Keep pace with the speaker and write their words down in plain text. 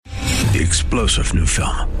The explosive new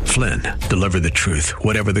film, Flynn, deliver the truth,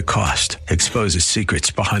 whatever the cost, exposes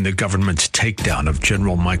secrets behind the government's takedown of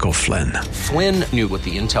General Michael Flynn. Flynn knew what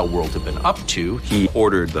the intel world had been up to. He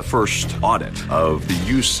ordered the first audit of the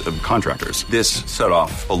use of contractors. This set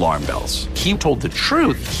off alarm bells. He told the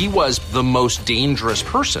truth. He was the most dangerous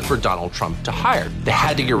person for Donald Trump to hire. They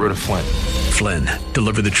had to get rid of Flynn. Flynn,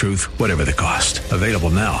 deliver the truth, whatever the cost. Available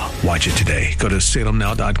now. Watch it today. Go to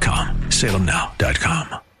salemnow.com.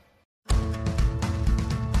 salemnow.com.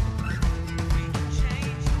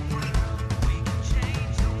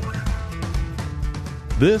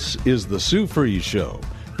 This is the Sue Fries Show,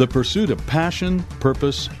 the pursuit of passion,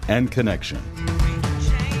 purpose, and connection.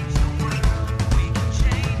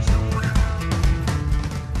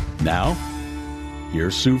 Now,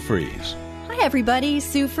 here's Sue Fries. Hi, everybody.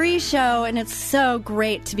 Sue Fries Show, and it's so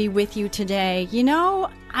great to be with you today. You know,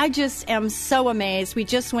 I just am so amazed. We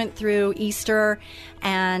just went through Easter,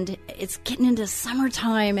 and it's getting into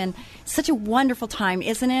summertime, and such a wonderful time,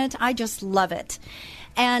 isn't it? I just love it.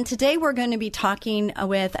 And today we're going to be talking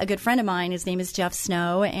with a good friend of mine. His name is Jeff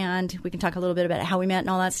Snow, and we can talk a little bit about how we met and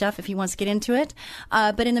all that stuff if he wants to get into it.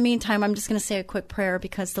 But in the meantime, I'm just going to say a quick prayer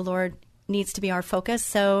because the Lord needs to be our focus.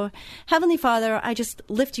 So, Heavenly Father, I just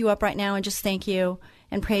lift you up right now and just thank you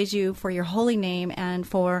and praise you for your holy name and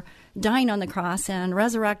for dying on the cross and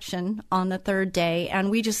resurrection on the third day.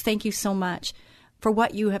 And we just thank you so much for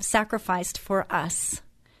what you have sacrificed for us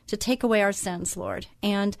to take away our sins, Lord.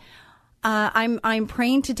 And I'm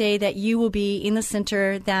praying today that you will be in the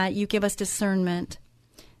center, that you give us discernment,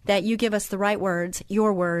 that you give us the right words,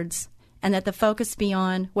 your words, and that the focus be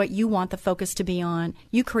on what you want the focus to be on.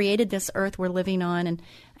 You created this earth we're living on,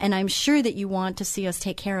 and I'm sure that you want to see us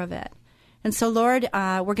take care of it. And so, Lord,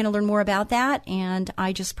 we're going to learn more about that, and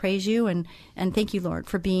I just praise you and thank you, Lord,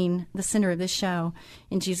 for being the center of this show.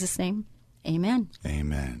 In Jesus' name, amen.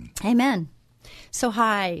 Amen. Amen. So,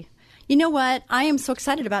 hi. You know what? I am so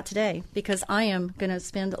excited about today because I am going to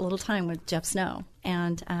spend a little time with Jeff Snow,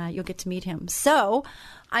 and you'll get to meet him. So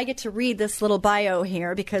I get to read this little bio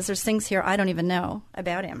here because there's things here I don't even know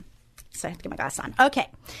about him. So I have to get my glasses on. Okay.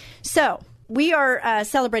 So we are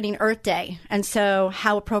celebrating Earth Day, and so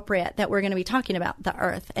how appropriate that we're going to be talking about the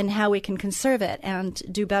Earth and how we can conserve it and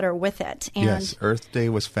do better with it. And yes, Earth Day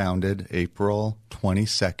was founded April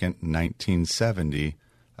 22nd, 1970,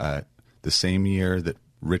 the same year that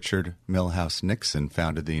Richard Milhouse Nixon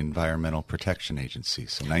founded the Environmental Protection Agency.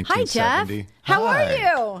 So 1970. Hi, Jeff. How are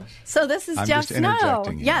you? So this is I'm Jeff just Snow.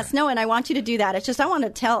 interjecting here. Yes, no, and I want you to do that. It's just I want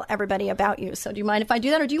to tell everybody about you. So do you mind if I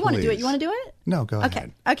do that, or do you want to do it? You want to do it? No, go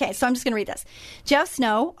ahead. Okay, so I'm just going to read this. Jeff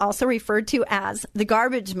Snow, also referred to as the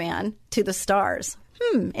garbage man to the stars.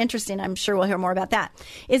 Interesting. I'm sure we'll hear more about that.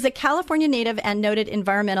 Is a California native and noted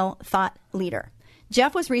environmental thought leader.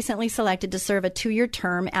 Jeff was recently selected to serve a 2-year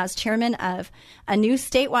term as chairman of a new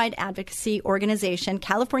statewide advocacy organization,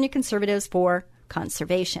 California Conservatives for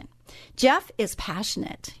Conservation. Jeff is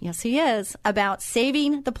passionate, yes he is, about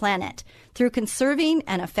saving the planet through conserving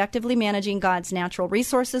and effectively managing God's natural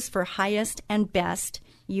resources for highest and best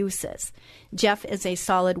uses. Jeff is a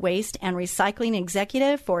solid waste and recycling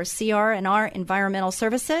executive for CR&R Environmental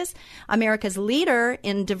Services, America's leader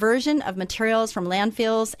in diversion of materials from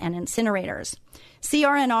landfills and incinerators.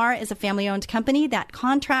 CR&R is a family-owned company that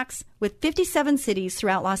contracts with 57 cities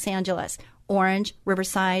throughout Los Angeles, Orange,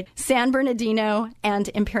 Riverside, San Bernardino, and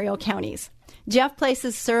Imperial counties. Jeff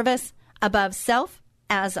places service above self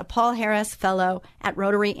as a Paul Harris Fellow at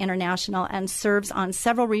Rotary International and serves on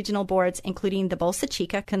several regional boards, including the Bolsa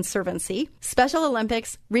Chica Conservancy, Special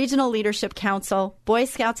Olympics, Regional Leadership Council, Boy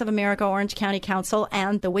Scouts of America Orange County Council,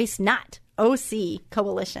 and the Waste Not OC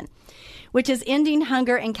Coalition, which is ending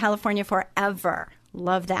hunger in California forever.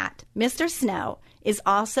 Love that. Mr. Snow is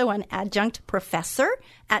also an adjunct professor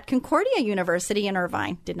at Concordia University in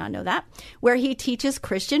Irvine. Did not know that. Where he teaches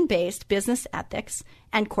Christian-based business ethics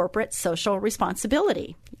and corporate social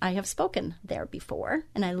responsibility. I have spoken there before,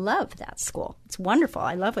 and I love that school. It's wonderful.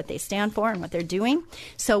 I love what they stand for and what they're doing.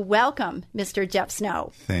 So welcome, Mr. Jeff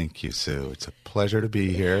Snow. Thank you, Sue. It's a pleasure to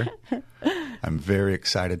be here. I'm very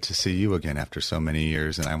excited to see you again after so many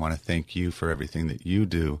years, and I want to thank you for everything that you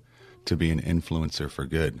do to be an influencer for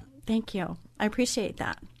good. Thank you. I appreciate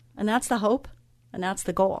that. And that's the hope, and that's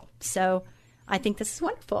the goal. So I think this is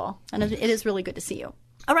wonderful, and it is really good to see you.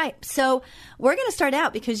 All right, so we're going to start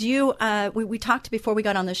out because we talked before we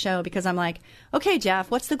got on the show because I'm like, okay,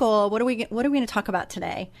 Jeff, what's the goal? What are we going to talk about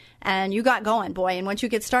today? And you got going, boy, and once you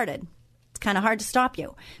get started, it's kind of hard to stop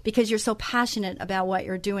you because you're so passionate about what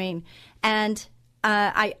you're doing. And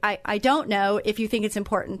I don't know if you think it's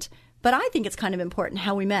important, but I think it's kind of important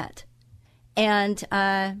how we met. And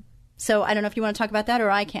So I don't know if you want to talk about that or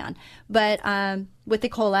I can. But with the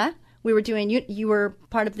COLA, we were doing, you were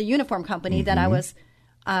part of the uniform company that I was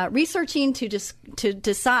researching to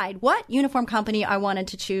decide what uniform company I wanted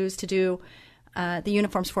to choose to do the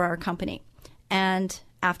uniforms for our company. And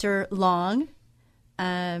after long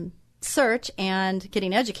search and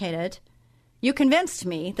getting educated, you convinced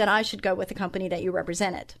me that I should go with the company that you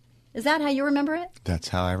represented. Is that how you remember it? That's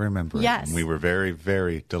how I remember it. Yes. And we were very,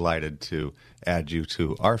 very delighted to add you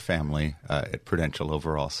to our family at Prudential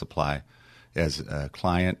Overall Supply as a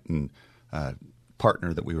client and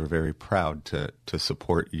partner that we were very proud to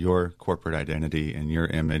support your corporate identity and your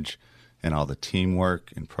image and all the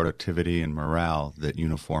teamwork and productivity and morale that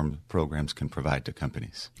uniform programs can provide to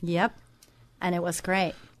companies. Yep. And it was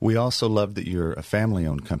great. We also love that you're a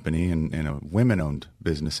family-owned company and a women-owned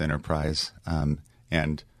business enterprise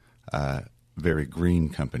and very green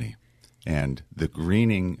company. And the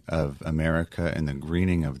greening of America and the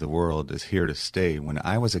greening of the world is here to stay. When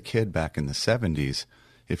I was a kid back in the 70s,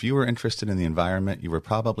 if you were interested in the environment, you were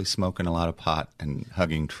probably smoking a lot of pot and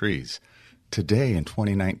hugging trees. Today, in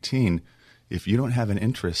 2019, if you don't have an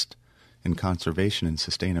interest in conservation and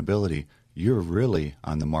sustainability, you're really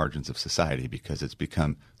on the margins of society because it's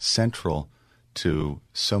become central to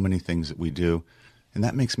so many things that we do. And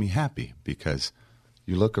that makes me happy because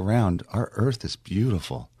you look around, our earth is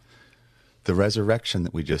beautiful. The resurrection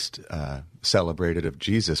that we just celebrated of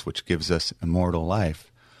Jesus, which gives us immortal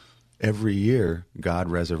life, every year God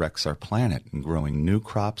resurrects our planet and growing new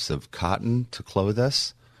crops of cotton to clothe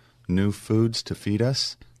us, new foods to feed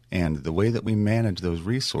us, and the way that we manage those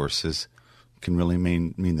resources can really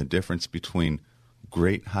mean the difference between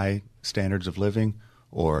great high standards of living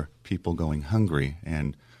or people going hungry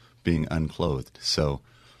and being unclothed. So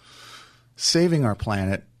saving our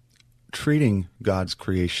planet, treating God's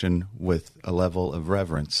creation with a level of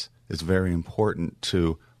reverence is very important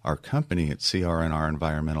to our company at CR&R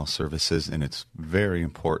Environmental Services, and it's very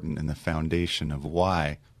important in the foundation of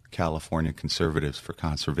why California Conservatives for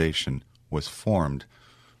Conservation was formed,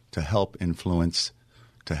 to help influence,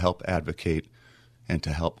 to help advocate, and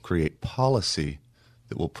to help create policy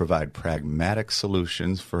that will provide pragmatic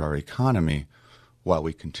solutions for our economy while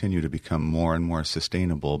we continue to become more and more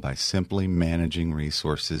sustainable by simply managing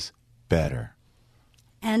resources better.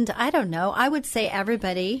 And I don't know, I would say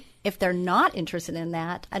everybody, if they're not interested in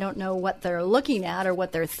that, I don't know what they're looking at or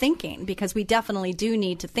what they're thinking, because we definitely do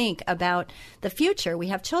need to think about the future. We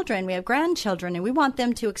have children, we have grandchildren, and we want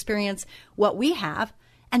them to experience what we have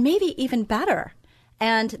and maybe even better.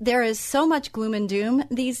 And there is so much gloom and doom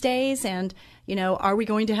these days. And, you know, are we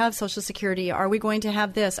going to have Social Security? Are we going to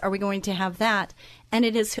have this? Are we going to have that? And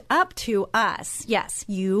it is up to us, yes,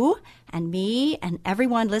 you and me and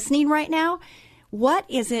everyone listening right now. What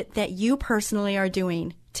is it that you personally are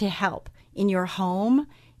doing to help in your home,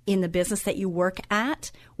 in the business that you work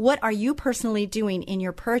at? What are you personally doing in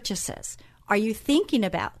your purchases? Are you thinking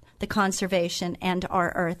about the conservation and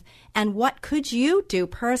our earth? And what could you do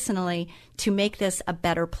personally to make this a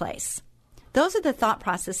better place? Those are the thought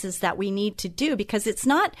processes that we need to do, because it's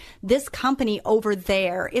not this company over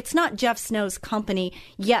there. It's not Jeff Snow's company.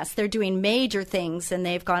 Yes, they're doing major things and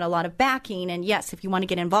they've got a lot of backing. And yes, if you want to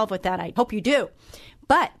get involved with that, I hope you do.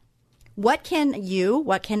 But what can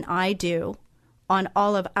I do on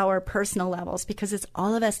all of our personal levels? Because it's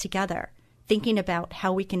all of us together thinking about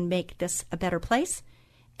how we can make this a better place.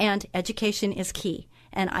 And education is key.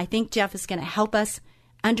 And I think Jeff is going to help us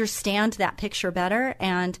understand that picture better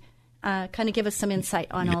and kind of give us some insight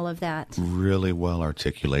on all of that. Really well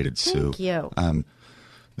articulated, Sue. Thank you.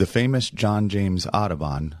 The famous John James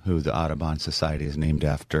Audubon, who the Audubon Society is named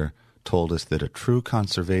after, told us that a true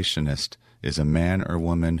conservationist is a man or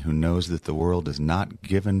woman who knows that the world is not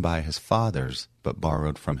given by his fathers, but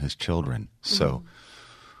borrowed from his children. Mm-hmm. So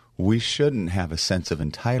we shouldn't have a sense of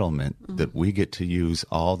entitlement that we get to use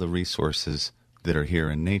all the resources that are here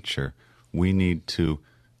in nature. We need to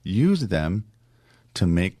use them to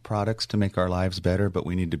make products to make our lives better, but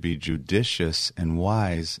we need to be judicious and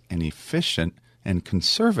wise and efficient and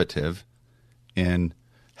conservative in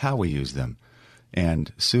how we use them.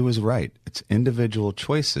 And Sue is right. It's individual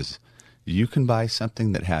choices. You can buy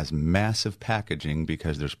something that has massive packaging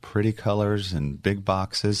because there's pretty colors and big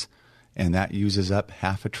boxes, and that uses up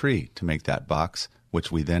half a tree to make that box,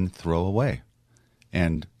 which we then throw away.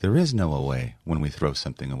 And there is no away when we throw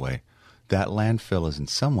something away. That landfill is in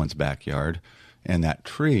someone's backyard, and that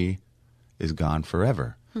tree is gone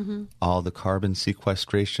forever. Mm-hmm. All the carbon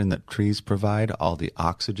sequestration that trees provide, all the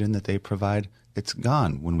oxygen that they provide, it's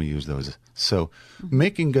gone when we use those. So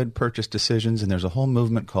making good purchase decisions, and there's a whole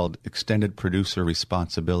movement called Extended Producer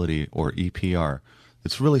Responsibility, or EPR,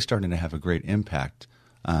 that's really starting to have a great impact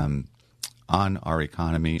on our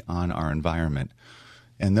economy, on our environment.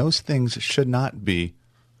 And those things should not be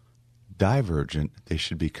divergent, they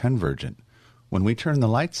should be convergent. When we turn the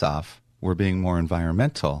lights off, we're being more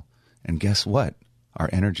environmental, and guess what? Our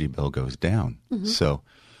energy bill goes down. So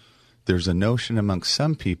there's a notion amongst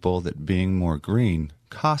some people that being more green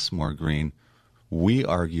costs more green. We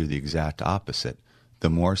argue the exact opposite. The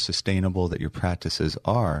more sustainable that your practices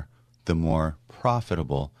are, the more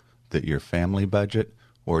profitable that your family budget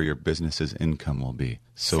or your business's income will be.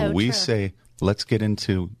 So we true. say, let's get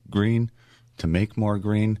into green, to make more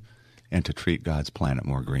green, and to treat God's planet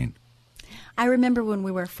more green. I remember when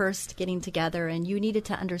we were first getting together and you needed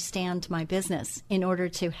to understand my business in order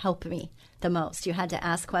to help me the most. You had to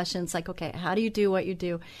ask questions like, okay, how do you do what you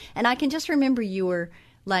do? And I can just remember you were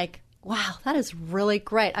like, wow, that is really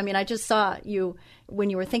great. I mean, I just saw you when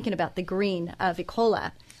you were thinking about the green of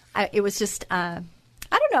Ecola. It was just,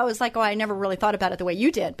 I don't know, it was like, oh, I never really thought about it the way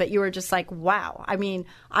you did, but you were just like, wow. I mean,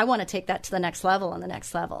 I want to take that to the next level and the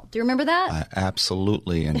next level. Do you remember that?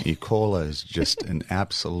 Absolutely. And Ecola is just an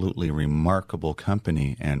absolutely remarkable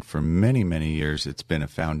company. And for many, many years, it's been a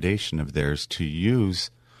foundation of theirs to use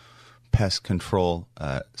pest control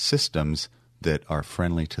systems that are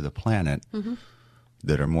friendly to the planet,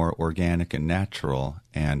 that are more organic and natural.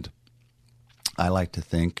 And I like to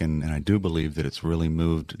think, and I do believe, that it's really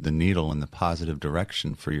moved the needle in the positive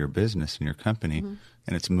direction for your business and your company,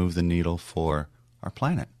 and it's moved the needle for our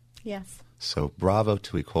planet. Yes. So bravo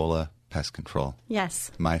to Ecola Pest Control.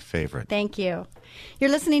 Yes. My favorite. Thank you. You're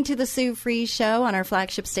listening to the Sue Fries Show on our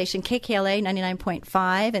flagship station, KKLA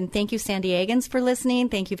 99.5. And thank you, San Diegans, for listening.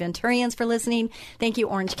 Thank you, Venturians, for listening. Thank you,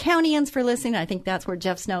 Orange Countyans, for listening. I think that's where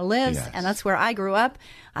Jeff Snow lives, Yes. and that's where I grew up.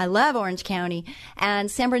 I love Orange County.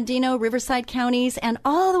 And San Bernardino, Riverside counties, and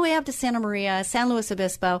all the way up to Santa Maria, San Luis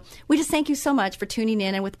Obispo. We just thank you so much for tuning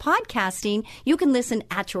in. And with podcasting, you can listen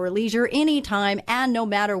at your leisure anytime and no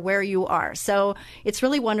matter where you are. So it's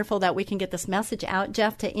really wonderful that we can get this message out,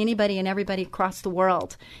 Jeff, to anybody and everybody across the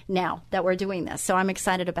world now that we're doing this. So I'm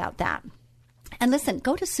excited about that. And listen,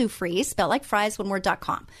 go to Sue Fries, spelled like fries, one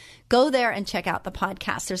word.com. Go there and check out the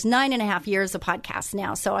podcast. There's 9.5 years of podcasts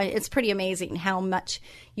now, so it's pretty amazing how much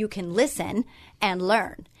you can listen and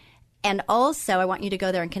learn. And also, I want you to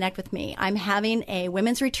go there and connect with me. I'm having a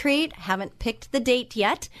women's retreat. Haven't picked the date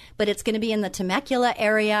yet, but it's going to be in the Temecula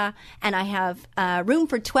area. And I have room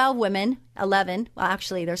for 12 women, 11. Well,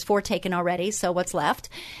 actually, there's 4 taken already, so what's left?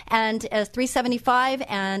 And $375,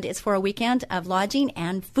 and it's for a weekend of lodging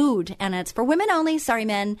and food. And it's for women only. Sorry,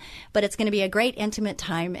 men. But it's going to be a great, intimate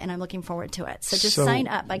time, and I'm looking forward to it. So just sign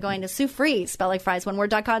up by going to Sue Fries, spelled like fries, one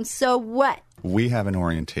word.com. So what? We have an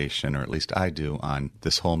orientation, or at least I do, on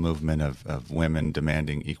this whole movement of women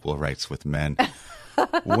demanding equal rights with men.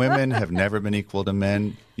 Women have never been equal to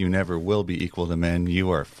men. You never will be equal to men.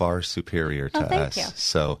 You are far superior to thank us. you.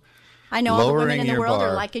 So I know all the women in the your world are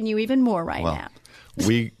bar- liking you even more right now.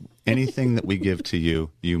 Anything that we give to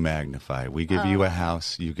you, you magnify. We give you a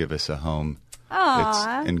house, you give us a home.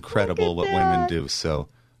 It's incredible what women do. So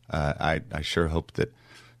I sure hope that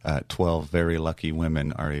 12 very lucky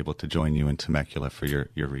women are able to join you in Temecula for your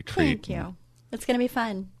retreat. Thank you. It's going to be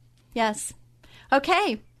fun. Yes.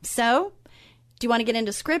 Okay. So, do you want to get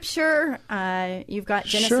into Scripture? You've got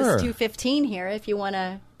Genesis Sure. 2:15 here. If you want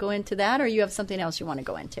to go into that, or you have something else you want to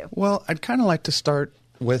go into. Well, I'd kind of like to start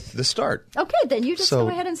with the start. Okay, then you just go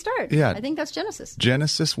ahead and start. Yeah. I think that's Genesis.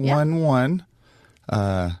 Genesis 1:1.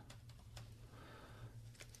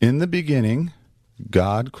 In the beginning,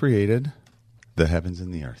 God created the heavens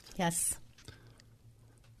and the earth. Yes.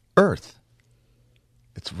 Earth.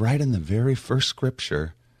 It's right in the very first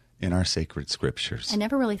scripture in our sacred scriptures. I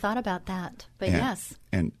never really thought about that, but yes.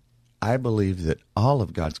 And I believe that all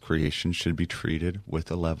of God's creation should be treated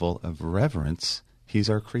with a level of reverence. He's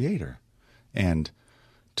our creator. And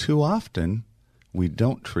too often, we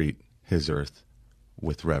don't treat his earth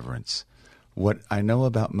with reverence. What I know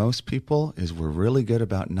about most people is we're really good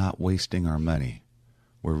about not wasting our money.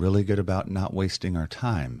 We're really good about not wasting our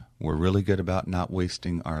time. We're really good about not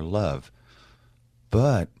wasting our love.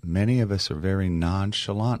 But many of us are very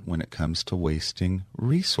nonchalant when it comes to wasting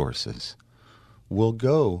resources. We'll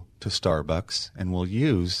go to Starbucks and we'll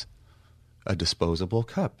use a disposable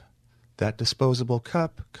cup. That disposable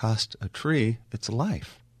cup cost a tree its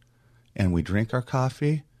life. And we drink our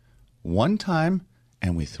coffee one time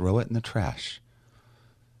and we throw it in the trash.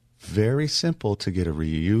 Very simple to get a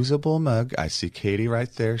reusable mug. I see Katie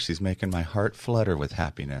right there. She's making my heart flutter with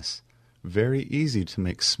happiness. Very easy to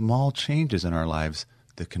make small changes in our lives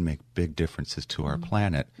that can make big differences to our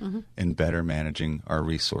planet in better managing our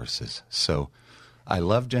resources. So I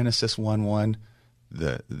love Genesis 1:1.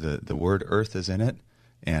 The word earth is in it.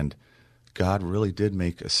 And God really did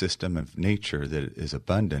make a system of nature that is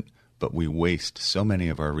abundant, but we waste so many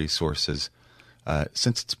of our resources.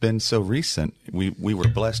 Since it's been so recent, we were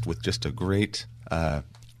blessed with just a great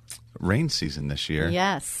rain season this year.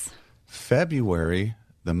 Yes. February,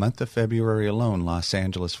 the month of February alone, Los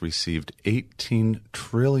Angeles received 18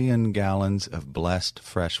 trillion gallons of blessed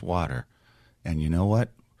fresh water. And you know what?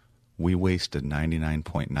 We wasted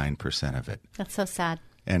 99.9% of it. That's so sad.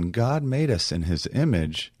 And God made us in His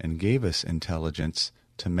image and gave us intelligence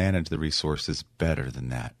to manage the resources better than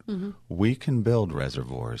that. Mm-hmm. We can build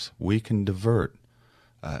reservoirs. We can divert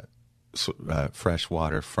fresh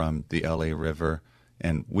water from the LA River,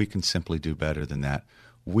 and we can simply do better than that.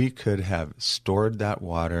 We could have stored that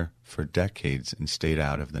water for decades and stayed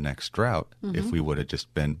out of the next drought if we would have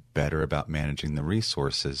just been better about managing the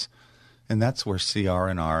resources. And that's where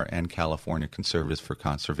CR&R and California Conservatives for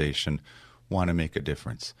Conservation want to make a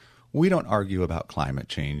difference. We don't argue about climate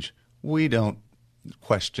change. We don't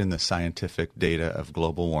question the scientific data of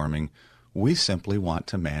global warming. We simply want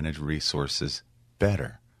to manage resources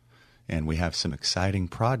better. And we have some exciting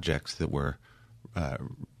projects that we're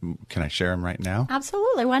can I share them right now?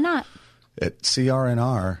 Absolutely. Why not? At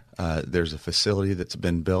CR&R, there's a facility that's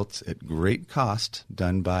been built at great cost,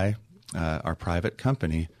 done by our private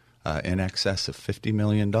company, in excess of $50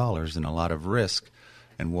 million and a lot of risk.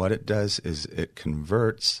 And what it does is it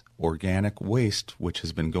converts organic waste, which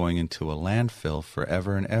has been going into a landfill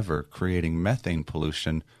forever and ever, creating methane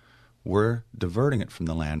pollution. We're diverting it from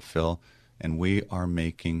the landfill, and we are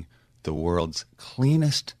making the world's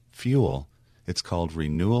cleanest fuel. It's called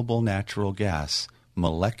renewable natural gas.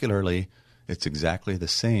 Molecularly, it's exactly the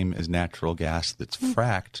same as natural gas that's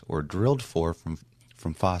fracked or drilled from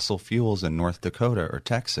fossil fuels in North Dakota or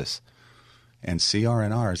Texas. And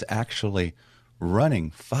CR&R is actually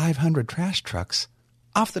running 500 trash trucks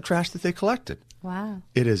off the trash that they collected. Wow.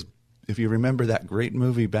 It is, if you remember that great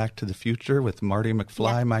movie Back to the Future with Marty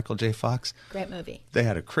McFly, Michael J. Fox. Great movie. They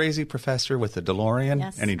had a crazy professor with a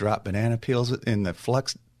DeLorean, and he dropped banana peels in the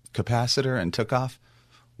flux capacitor and took off.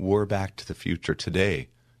 We're back to the future today,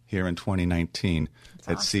 here in 2019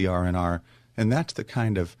 at CR&R. And that's the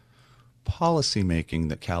kind of policy making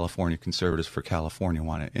that California Conservatives for California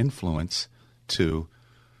want to influence to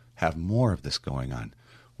have more of this going on.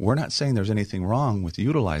 We're not saying there's anything wrong with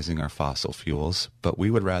utilizing our fossil fuels, but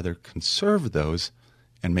we would rather conserve those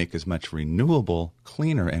and make as much renewable,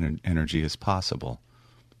 cleaner energy as possible.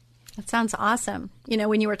 That sounds awesome. You know,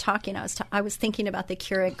 when you were talking, I was thinking about the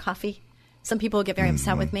Keurig coffee. Some people get very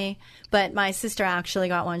upset with me, but my sister actually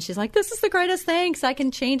got one. She's like, this is the greatest thing because I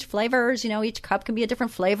can change flavors. You know, each cup can be a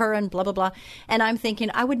different flavor and blah, blah, blah. And I'm thinking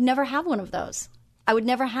I would never have one of those. I would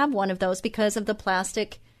never have one of those because of the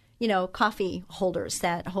plastic, you know, coffee holders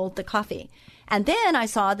that hold the coffee. And then I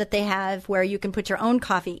saw that they have where you can put your own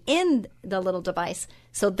coffee in the little device.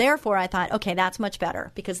 So therefore I thought, okay, that's much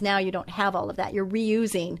better because now you don't have all of that. You're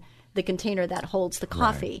reusing the container that holds the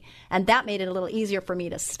coffee. Right. And that made it a little easier for me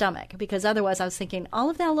to stomach because otherwise I was thinking all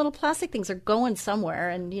of that little plastic things are going somewhere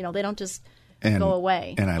and, you know, they don't just go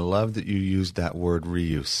away. And I love that you used that word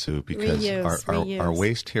reuse, Sue, because our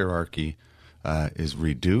waste hierarchy is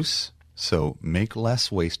reduce, so make less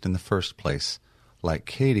waste in the first place. Like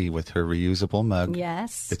Katie with her reusable mug.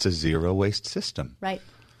 Yes. It's a zero waste system. Right.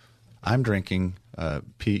 I'm drinking a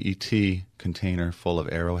PET container full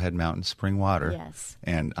of Arrowhead Mountain spring water. Yes.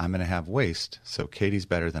 And I'm going to have waste, so Katie's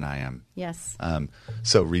better than I am. Yes.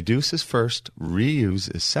 So reduce is first,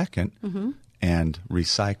 reuse is second, and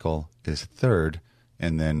recycle is third,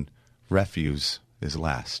 and then refuse is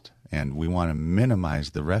last. And we want to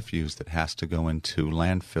minimize the refuse that has to go into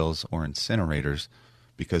landfills or incinerators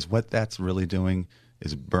because what that's really doing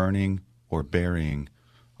is burning or burying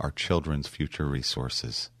our children's future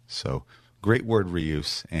resources. So great word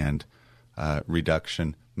reuse and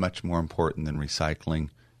reduction, much more important than recycling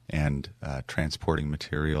and transporting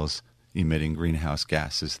materials, emitting greenhouse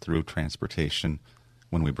gases through transportation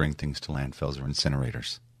when we bring things to landfills or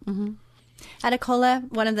incinerators. Mm-hmm. At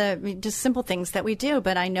Ecola, one of the just simple things that we do,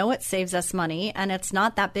 but I know it saves us money and it's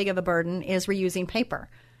not that big of a burden, is reusing paper.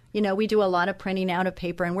 You know, we do a lot of printing out of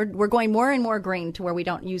paper, and we're going more and more green to where we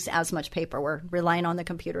don't use as much paper. We're relying on the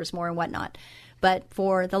computers more and whatnot. But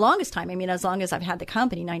for the longest time, I mean, as long as I've had the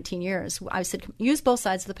company, 19 years, I said, use both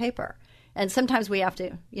sides of the paper. And sometimes we have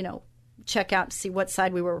to, you know, check out to see what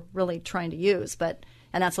side we were really trying to use. And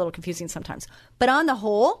that's a little confusing sometimes. But on the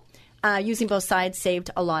whole, using both sides saved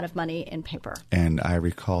a lot of money in paper. And I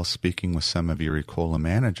recall speaking with some of your Ecola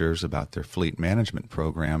managers about their fleet management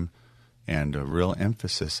program and a real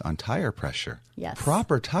emphasis on tire pressure. Yes.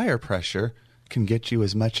 Proper tire pressure can get you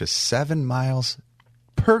as much as 7 miles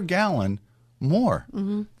per gallon more.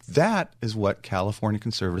 That is what California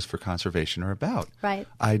Conservatives for Conservation are about. Right.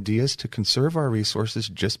 Ideas to conserve our resources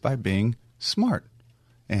just by being smart.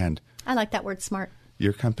 And I like that word, smart.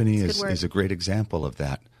 your company It's a good word. is a great example of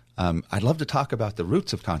that. I'd love to talk about the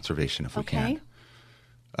roots of conservation if we Okay.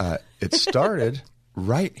 can. It started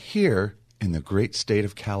right here in the great state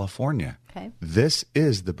of California. Okay. This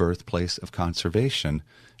is the birthplace of conservation,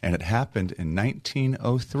 and it happened in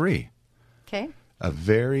 1903. Okay. A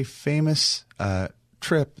very famous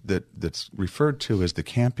trip that's referred to as the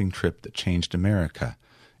camping trip that changed America.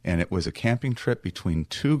 And it was a camping trip between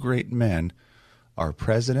two great men, our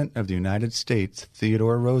President of the United States,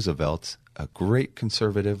 Theodore Roosevelt, a great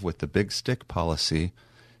conservative with the big stick policy,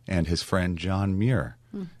 and his friend John Muir.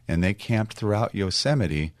 And they camped throughout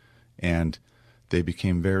Yosemite, and they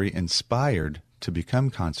became very inspired to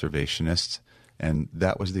become conservationists, and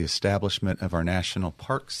that was the establishment of our national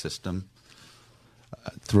park system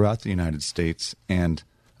throughout the United States. And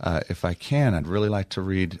if I can, I'd really like to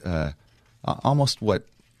read almost what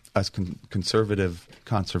us conservative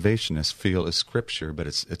conservationists feel is scripture, but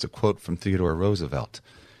it's a quote from Theodore Roosevelt.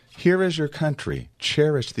 Here is your country.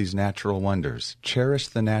 Cherish these natural wonders. Cherish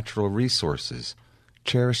the natural resources.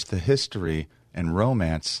 Cherish the history and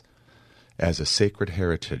romance as a sacred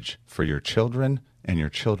heritage for your children and your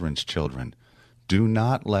children's children. Do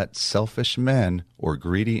not let selfish men or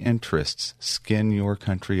greedy interests skin your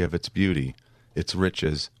country of its beauty, its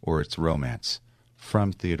riches, or its romance.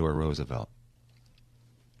 From Theodore Roosevelt.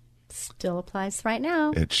 Still applies right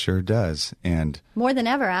now. It sure does. And More than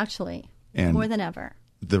ever, actually. And- More than ever.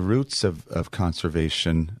 the roots of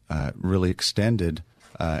conservation really extended,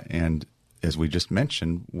 and as we just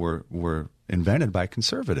mentioned, were invented by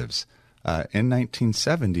conservatives. In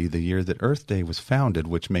 1970, the year that Earth Day was founded,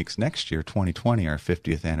 which makes next year, 2020, our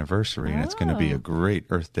 50th anniversary, and it's going to be a great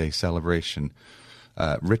Earth Day celebration.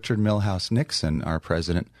 Richard Milhous Nixon, our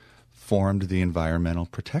president, formed the Environmental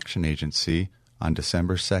Protection Agency on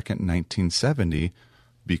December 2nd, 1970,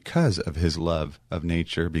 because of his love of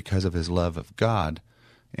nature, because of his love of God.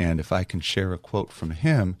 And if I can share a quote from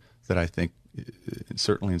him that I think it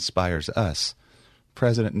certainly inspires us,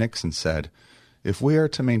 President Nixon said, "If we are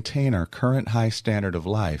to maintain our current high standard of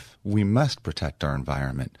life, we must protect our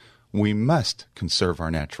environment. We must conserve our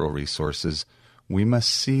natural resources. We must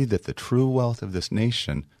see that the true wealth of this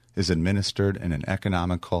nation is administered in an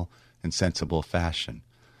economical and sensible fashion."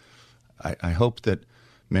 I hope that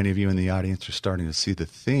many of you in the audience are starting to see the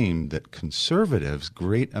theme that conservatives,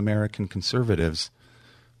 great American conservatives,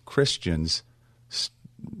 Christians,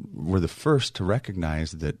 were the first to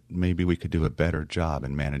recognize that maybe we could do a better job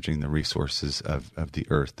in managing the resources of the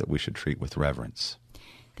earth that we should treat with reverence.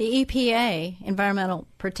 The EPA, Environmental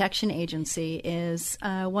Protection Agency, is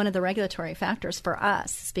one of the regulatory factors for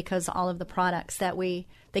us. It's because all of the products that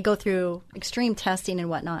they go through extreme testing and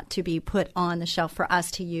whatnot to be put on the shelf for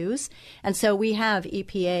us to use. And so we have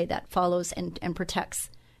EPA that follows and protects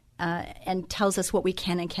and tells us what we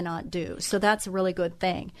can and cannot do. So that's a really good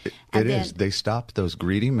thing. It is. They stop those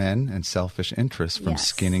greedy men and selfish interests from Yes.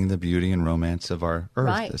 skinning the beauty and romance of our earth,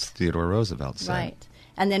 Right. as Theodore Roosevelt said. Right.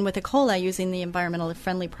 And then with ECOLA, using the environmentally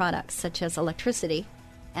friendly products such as electricity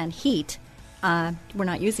and heat, we're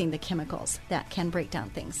not using the chemicals that can break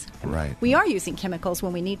down things. Right. We are using chemicals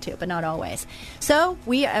when we need to, but not always. So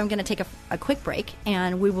we are going to take a quick break,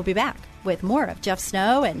 and we will be back with more of Jeff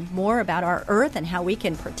Snow and more about our Earth and how we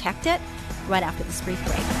can protect it right after this brief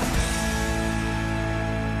break.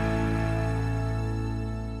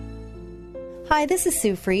 Hi, this is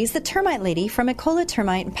Sue Fries, the termite lady from ECOLA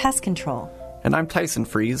Termite and Pest Control. And I'm Tyson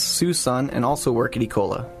Fries, Sue's son, and also work at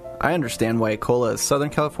ECOLA. I understand why ECOLA is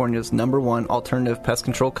Southern California's #1 alternative pest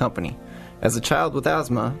control company. As a child with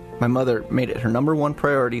asthma, my mother made it her #1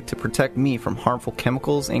 priority to protect me from harmful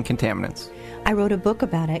chemicals and contaminants. I wrote a book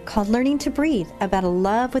about it called Learning to Breathe, about a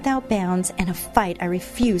love without bounds and a fight I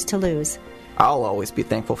refuse to lose. I'll always be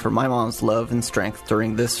thankful for my mom's love and strength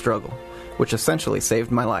during this struggle, which essentially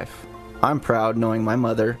saved my life. I'm proud knowing my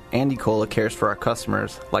mother and ECOLA cares for our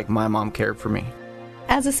customers like my mom cared for me.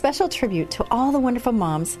 As a special tribute to all the wonderful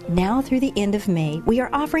moms, now through the end of May, we are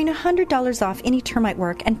offering $100 off any termite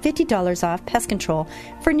work and $50 off pest control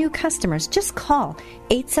for new customers. Just call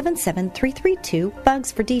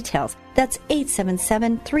 877-332-BUGS for details. That's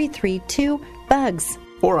 877-332-BUGS.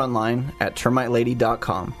 Or online at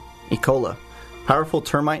termitelady.com. ECOLA, powerful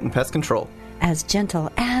termite and pest control. As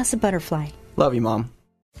gentle as a butterfly. Love you, Mom.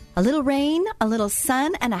 A little rain, a little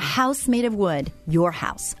sun, and a house made of wood. Your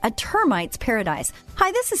house. A termite's paradise.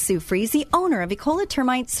 Hi, this is Sue Fries, the owner of ECOLA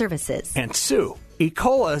Termite Services. And Sue,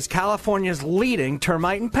 Ecola is California's leading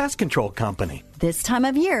termite and pest control company. This time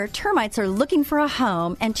of year, termites are looking for a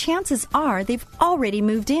home, and chances are they've already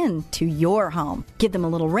moved in to your home. Give them a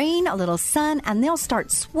little rain, a little sun, and they'll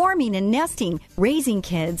start swarming and nesting, raising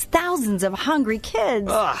kids, thousands of hungry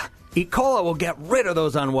kids. Ugh! Ecola will get rid of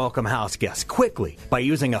those unwelcome house guests quickly by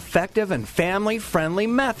using effective and family-friendly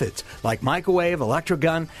methods like microwave,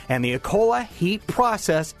 electrogun, and the Ecola heat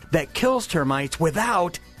process that kills termites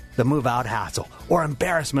without the move-out hassle or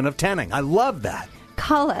embarrassment of tenning. I love that.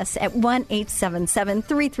 Call us at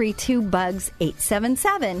 1-877-332-BUGS,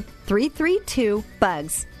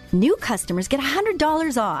 877-332-BUGS. New customers get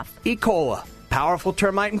 $100 off. Ecola, powerful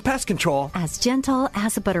termite and pest control. As gentle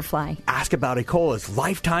as a butterfly. Ask about Ecola's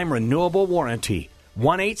lifetime renewable warranty.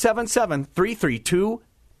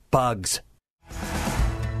 1-877-332-BUGS.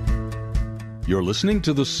 You're listening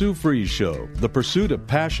to The Sue Fries Show, the pursuit of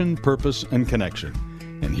passion, purpose, and connection.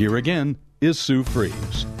 And here again is Sue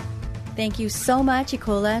Fries. Thank you so much,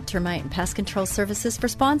 Ecola Termite and Pest Control Services, for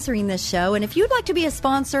sponsoring this show. And if you'd like to be a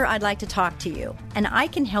sponsor, I'd like to talk to you. And I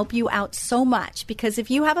can help you out so much, because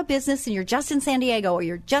if you have a business and you're just in San Diego, or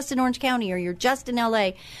you're just in Orange County, or you're just in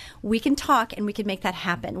LA, we can talk and we can make that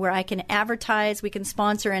happen, where I can advertise, we can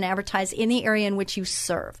sponsor and advertise in the area in which you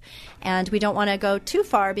serve. And we don't want to go too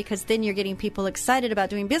far, because then you're getting people excited about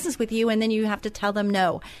doing business with you, and then you have to tell them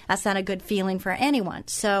no. That's not a good feeling for anyone.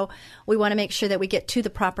 So we want to make sure that we get to the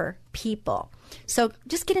proper people. So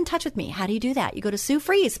just get in touch with me. How do you do that? You go to Sue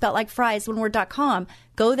Fries, spelled like fries, oneword.com.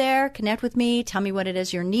 Go there, connect with me, tell me what it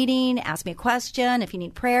is you're needing, ask me a question, if you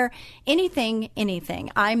need prayer, anything.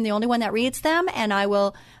 I'm the only one that reads them, and I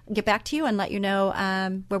will get back to you and let you know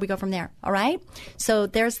where we go from there. All right? So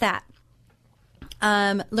there's that.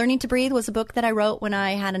 Learning to Breathe was a book that I wrote when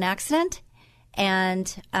I had an accident,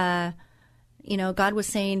 and God was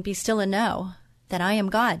saying, be still and know that I am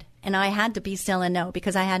God. And I had to be still and know,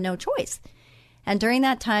 because I had no choice. And during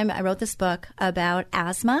that time, I wrote this book about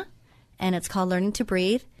asthma, and it's called Learning to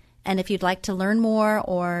Breathe. And if you'd like to learn more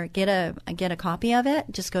or get a copy of it,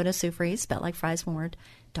 just go to Sue Fries, spelled like fries,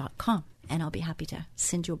 oneword.com, and I'll be happy to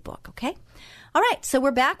send you a book, okay? All right, so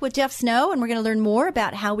we're back with Jeff Snow, and we're going to learn more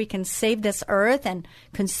about how we can save this earth and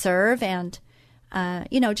conserve and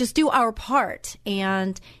just do our part.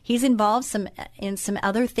 And he's involved in some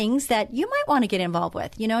other things that you might want to get involved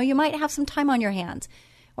with. You might have some time on your hands,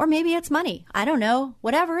 or maybe it's money. I don't know.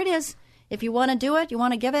 Whatever it is, if you want to do it, you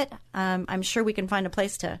want to give it, I'm sure we can find a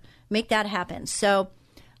place to make that happen. So,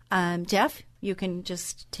 Jeff, you can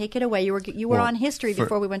just take it away. You were on history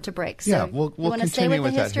before we went to break. So yeah, we'll continue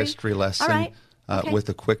with that history lesson. All right. Okay. With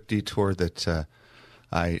a quick detour that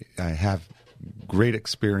I have great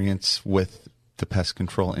experience with the pest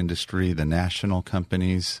control industry, the national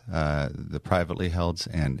companies, the privately held,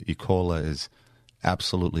 and Ecola is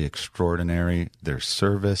absolutely extraordinary. Their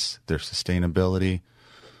service, their sustainability,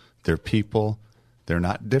 their people. They're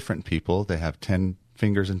not different people. They have 10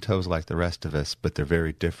 fingers and toes like the rest of us, but they're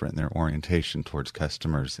very different in their orientation towards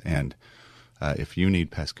customers. And if you need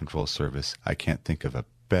pest control service, I can't think of a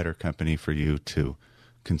better company for you to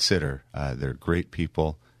consider. They're great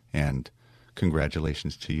people, and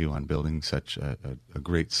congratulations to you on building such a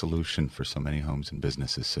great solution for so many homes and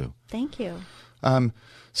businesses, Sue. Thank you.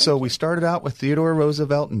 We started out with Theodore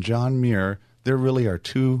Roosevelt and John Muir. There really are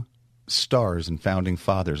two stars and founding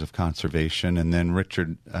fathers of conservation, and then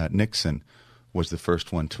Richard Nixon was the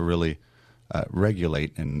first one to really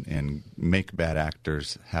regulate and make bad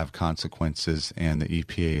actors have consequences, and the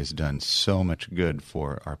EPA has done so much good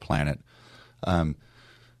for our planet.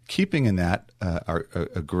 Keeping in that,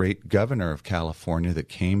 a great governor of California that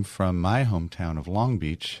came from my hometown of Long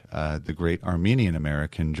Beach, the great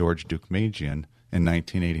Armenian-American George Deukmejian in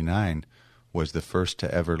 1989, was the first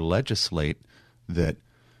to ever legislate that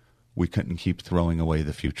we couldn't keep throwing away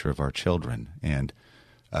the future of our children. And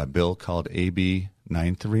a bill called AB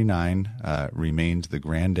 939 remains the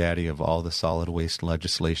granddaddy of all the solid waste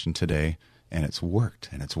legislation today, and it's worked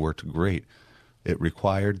great. It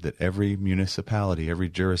required that every municipality, every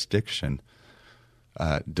jurisdiction,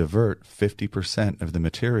 divert 50% of the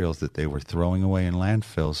materials that they were throwing away in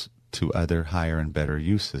landfills to other higher and better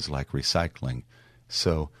uses like recycling.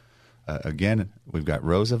 So, again, we've got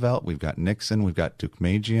Roosevelt, we've got Nixon, we've got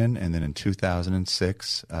Deukmejian, and then in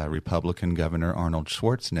 2006, Republican Governor Arnold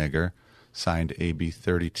Schwarzenegger signed AB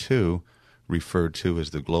 32, referred to as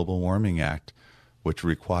the Global Warming Act, which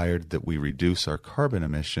required that we reduce our carbon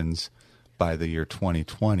emissions by the year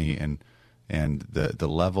 2020, and the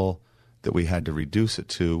level that we had to reduce it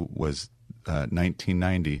to was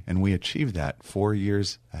 1990, and we achieved that 4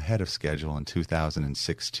 years ahead of schedule in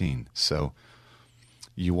 2016. So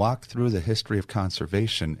you walk through the history of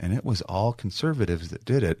conservation, and it was all conservatives that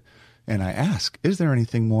did it. And I ask, is there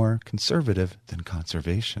anything more conservative than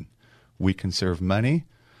conservation? We conserve money.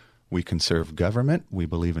 We conserve government. We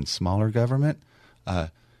believe in smaller government.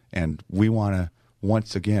 And we want to,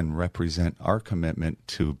 once again, represent our commitment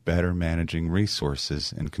to better managing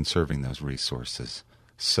resources and conserving those resources.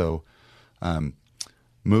 So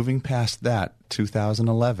moving past that,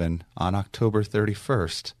 2011, on October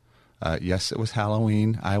 31st, yes, it was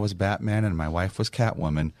Halloween. I was Batman and my wife was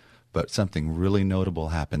Catwoman, but something really notable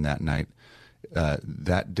happened that night.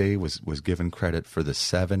 That day was given credit for the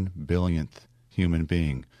 7 billionth human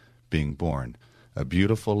being born. A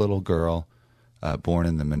beautiful little girl born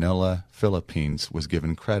in the Manila, Philippines, was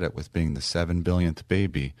given credit with being the 7 billionth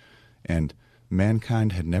baby. And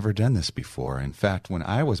mankind had never done this before. In fact, when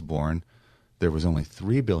I was born, there was only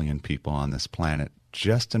 3 billion people on this planet.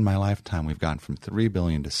 Just in my lifetime, we've gone from 3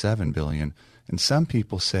 billion to 7 billion. And some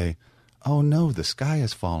people say, oh no, the sky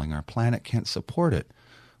is falling. Our planet can't support it.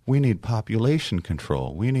 We need population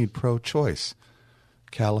control. We need pro-choice.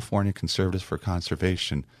 California Conservatives for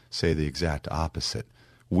Conservation say the exact opposite.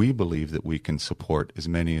 We believe that we can support as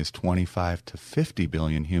many as 25 to 50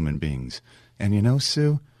 billion human beings. And you know,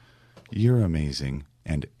 Sue, you're amazing.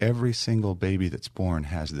 And every single baby that's born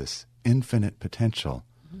has this infinite potential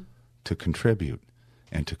to contribute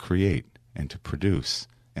and to create and to produce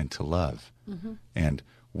and to love. And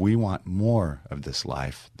we want more of this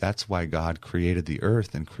life. That's why God created the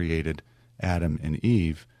earth and created Adam and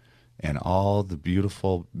Eve and all the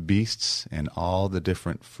beautiful beasts and all the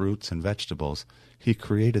different fruits and vegetables. He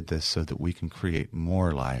created this so that we can create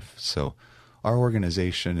more life. So our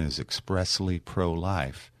organization is expressly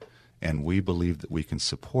pro-life, and we believe that we can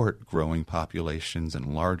support growing populations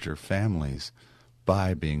and larger families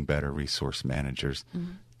by being better resource managers.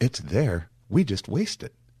 It's there. We just waste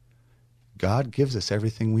it. God gives us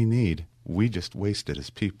everything we need. We just waste it as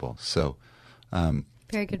people. So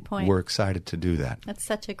very good point. We're excited to do that. That's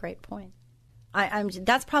such a great point.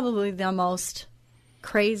 That's probably the most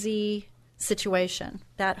crazy situation,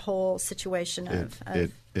 that whole situation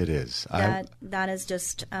It is. That is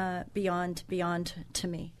just beyond to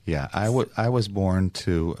me. Yeah, I was born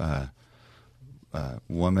to a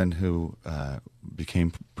woman who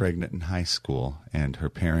became pregnant in high school, and her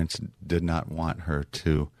parents did not want her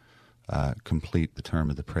to complete the term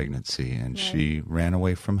of the pregnancy, and she ran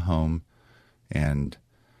away from home and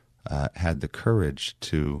had the courage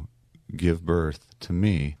to give birth to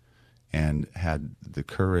me and had the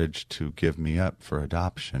courage to give me up for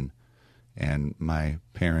adoption. And my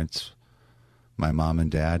parents, my mom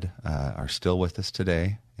and dad, are still with us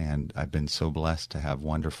today, and I've been so blessed to have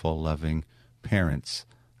wonderful, loving parents.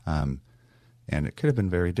 And it could have been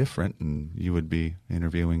very different, and you would be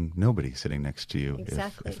interviewing nobody sitting next to you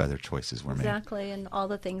if other choices were made. Exactly, and all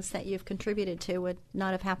the things that you've contributed to would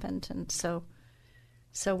not have happened. And so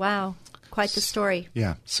wow, quite the story.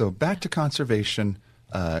 Yeah, so back to conservation.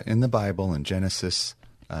 In the Bible, in Genesis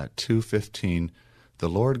 2:15, the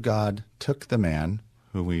Lord God took the man,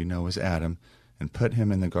 who we know as Adam, and put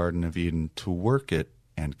him in the Garden of Eden to work it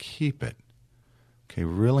and keep it. Okay,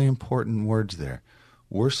 really important words there.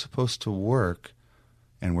 We're supposed to work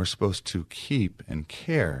and we're supposed to keep and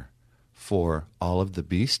care for all of the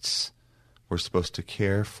beasts. We're supposed to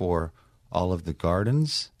care for all of the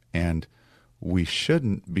gardens, and we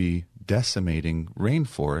shouldn't be decimating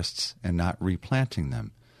rainforests and not replanting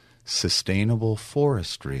them. Sustainable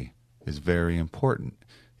forestry is very important.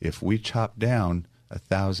 If we chop down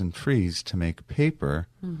 1,000 trees to make paper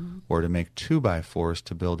or to make 2x4s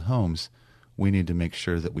to build homes, we need to make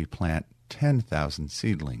sure that we plant 10,000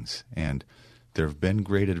 seedlings. And there have been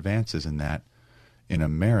great advances in that in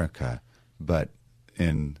America, but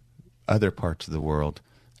in other parts of the world,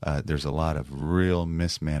 there's a lot of real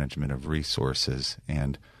mismanagement of resources,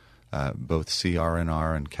 and both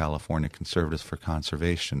CRNR and California Conservatives for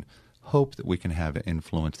Conservation hope that we can have an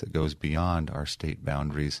influence that goes beyond our state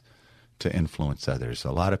boundaries to influence others.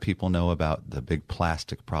 A lot of people know about the big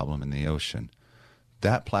plastic problem in the ocean.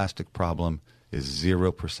 That plastic problem is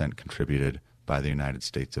 0% contributed by the United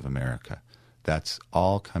States of America. That's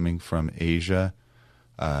all coming from Asia.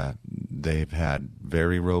 They've had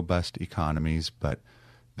very robust economies, but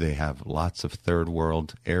they have lots of third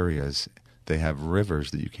world areas. They have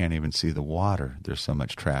rivers that you can't even see the water. There's so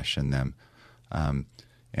much trash in them.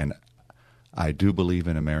 And I do believe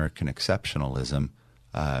in American exceptionalism,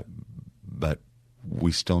 but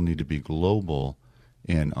we still need to be global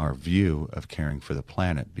in our view of caring for the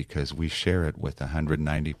planet, because we share it with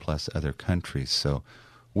 190 plus other countries. So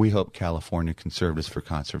we hope California Conservatives for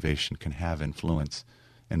Conservation can have influence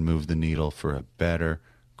and move the needle for a better,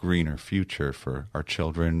 greener future for our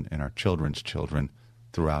children and our children's children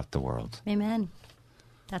throughout the world. Amen.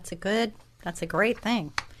 That's a great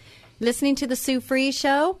thing. Listening to the Sue Free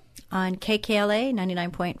Show on KKLA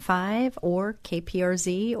 99.5 or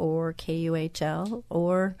KPRZ or KUHL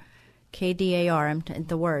or KDAR,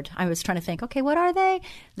 the word. I was trying to think, okay, what are they?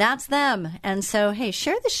 That's them. And so, hey,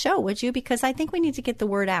 share the show, would you? Because I think we need to get the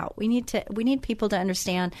word out. We need people to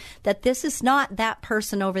understand that this is not that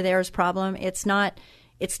person over there's problem. It's not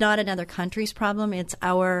another country's problem. It's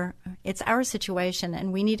our situation,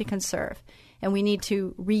 and we need to conserve, and we need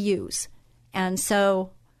to reuse. And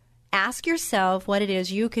so ask yourself what it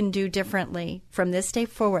is you can do differently from this day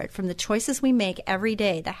forward, from the choices we make every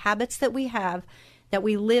day, the habits that we have, that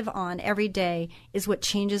we live on every day is what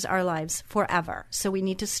changes our lives forever. So we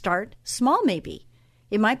need to start small maybe.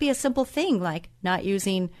 It might be a simple thing like not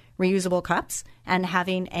using reusable cups and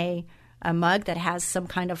having a mug that has some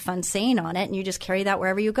kind of fun saying on it, and you just carry that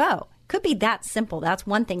wherever you go. Could be that simple. That's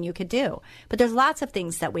one thing you could do. But there's lots of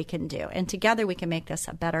things that we can do, and together we can make this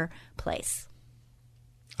a better place.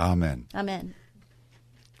 Amen. Amen.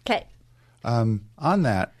 Okay. On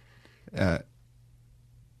that,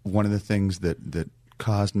 one of the things that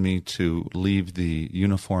caused me to leave the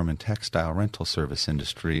uniform and textile rental service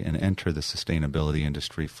industry and enter the sustainability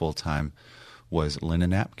industry full-time was linen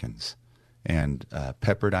napkins. And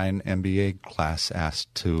Pepperdine MBA class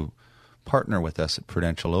asked to partner with us at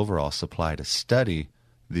Prudential Overall Supply to study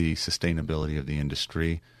the sustainability of the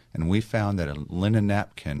industry. And we found that a linen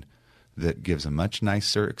napkin that gives a much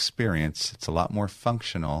nicer experience, it's a lot more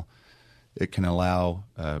functional. It can allow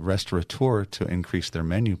a restaurateur to increase their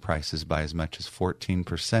menu prices by as much as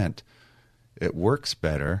 14%. It works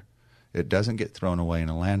better. It doesn't get thrown away in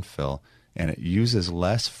a landfill. And it uses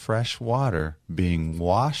less fresh water being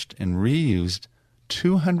washed and reused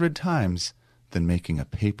 200 times than making a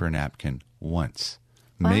paper napkin once.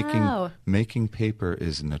 Wow. Making paper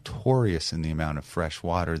is notorious in the amount of fresh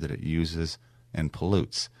water that it uses and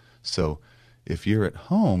pollutes. So if you're at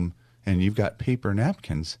home and you've got paper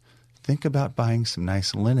napkins, think about buying some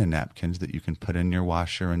nice linen napkins that you can put in your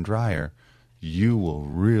washer and dryer. You will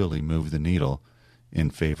really move the needle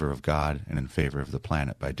in favor of God and in favor of the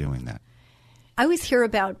planet by doing that. I always hear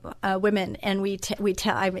about women, and we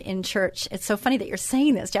tell I'm in church. It's so funny that you're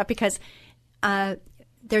saying this, Jeff, because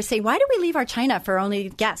they're saying, why do we leave our china for only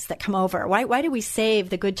guests that come over? Why do we save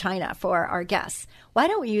the good china for our guests? Why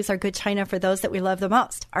don't we use our good china for those that we love the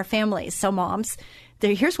most, our families? So moms,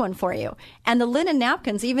 here's one for you. And the linen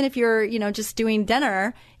napkins, even if you're, just doing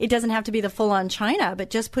dinner, it doesn't have to be the full-on china, but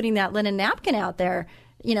just putting that linen napkin out there,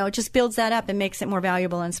 it just builds that up and makes it more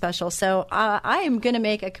valuable and special. So I am going to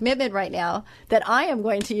make a commitment right now that I am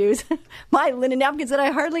going to use my linen napkins that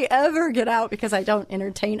I hardly ever get out because I don't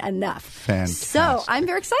entertain enough. Fantastic. So I'm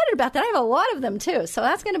very excited about that. I have a lot of them too. So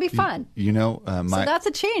that's going to be fun. So that's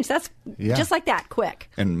a change. That's just like that,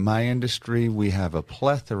 quick. In my industry, we have a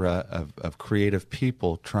plethora of creative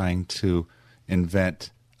people trying to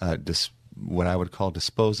invent what I would call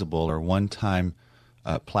disposable or one-time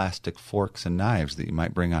plastic forks and knives that you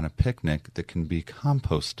might bring on a picnic that can be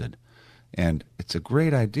composted. And it's a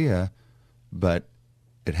great idea, but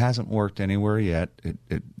it hasn't worked anywhere yet.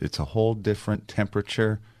 It's a whole different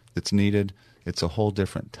temperature that's needed. It's a whole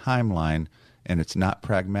different timeline, and it's not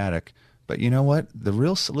pragmatic. But you know what? The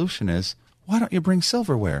real solution is, why don't you bring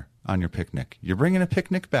silverware on your picnic? You're bringing a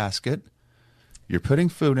picnic basket. You're putting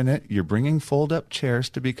food in it. You're bringing fold-up chairs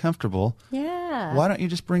to be comfortable. Yeah. Why don't you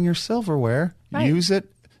just bring your silverware, use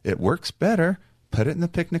it, it works better, put it in the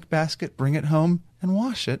picnic basket, bring it home, and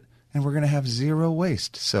wash it, and we're going to have zero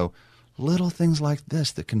waste. So little things like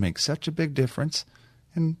this that can make such a big difference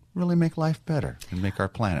and really make life better and make our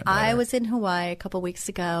planet better. I was in Hawaii a couple weeks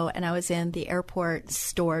ago, and I was in the airport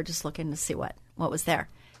store just looking to see what was there.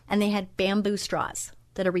 And they had bamboo straws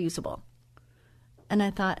that are reusable. And I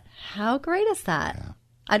thought, how great is that? Yeah.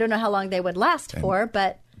 I don't know how long they would last for,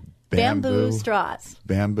 but bamboo straws.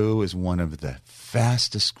 Bamboo is one of the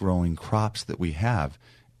fastest growing crops that we have,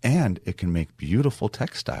 and it can make beautiful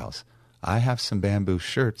textiles. I have some bamboo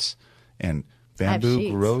shirts, and bamboo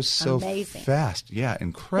grows so fast. Yeah,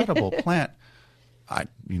 incredible plant. I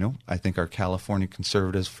think our California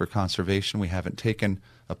Conservatives for Conservation, we haven't taken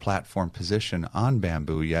a platform position on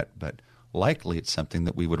bamboo yet, but likely it's something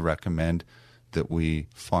that we would recommend that we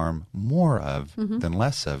farm more of than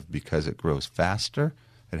less of because it grows faster,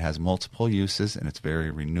 it has multiple uses, and it's very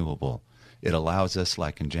renewable. It allows us,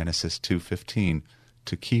 like in Genesis 2:15,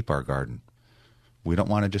 to keep our garden. We don't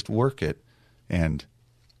want to just work it and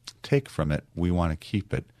take from it. We want to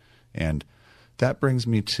keep it. And that brings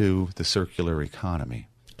me to the circular economy.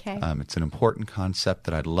 Okay. It's an important concept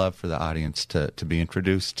that I'd love for the audience to be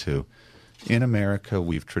introduced to. In America,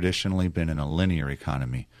 we've traditionally been in a linear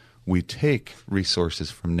economy. We take resources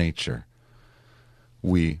from nature.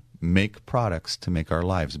 We make products to make our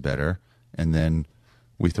lives better, and then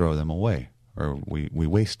we throw them away, or we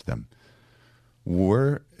waste them.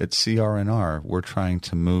 We're at CRNR, we're trying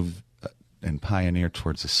to move and pioneer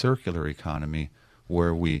towards a circular economy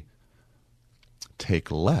where we take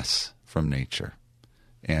less from nature,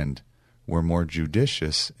 and we're more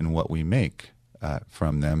judicious in what we make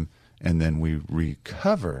from them, and then we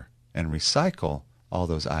recover and recycle all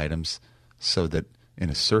those items so that in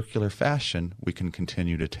a circular fashion we can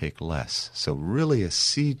continue to take less. So really a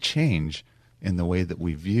sea change in the way that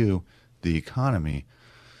we view the economy.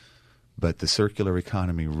 But the circular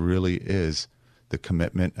economy really is the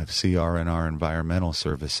commitment of CRNR Environmental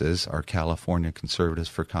Services, our California Conservatives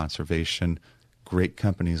for Conservation, great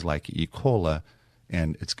companies like Ecola,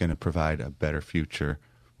 and it's going to provide a better future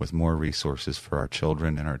with more resources for our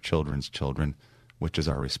children and our children's children, which is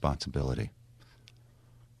our responsibility.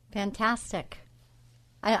 Fantastic.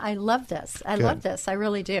 I love this. I Good. love this. I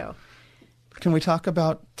really do. Can we talk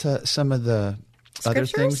about some of the other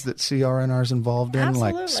Scriptures? things that CRNR is involved in,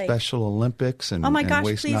 Absolutely. like Special Olympics and, Oh my and gosh,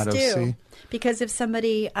 Waste please Not do. OC? Because if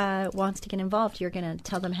somebody wants to get involved, you're going to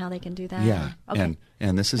tell them how they can do that. Yeah, Okay.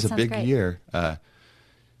 and this is That a sounds big great. year.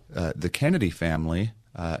 The Kennedy family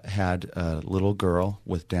had a little girl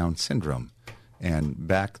with Down syndrome. And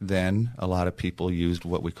back then, a lot of people used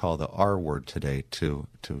what we call the R word today to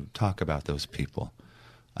talk about those people.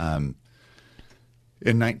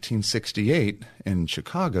 In 1968, in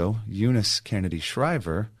Chicago, Eunice Kennedy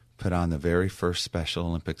Shriver put on the very first Special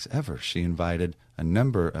Olympics ever. She invited a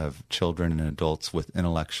number of children and adults with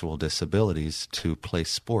intellectual disabilities to play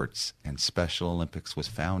sports, and Special Olympics was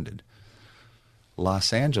founded.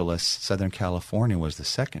 Los Angeles, Southern California, was the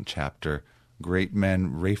second chapter. Great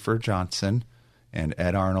men Rafer Johnson and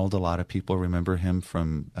Ed Arnold, a lot of people remember him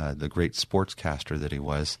from the great sportscaster that he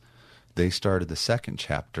was. They started the second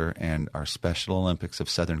chapter, and our Special Olympics of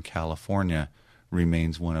Southern California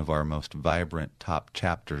remains one of our most vibrant top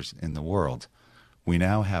chapters in the world. We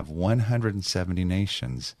now have 170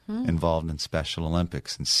 nations involved in Special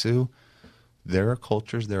Olympics. And Sue, there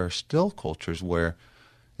are still cultures where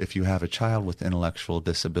if you have a child with intellectual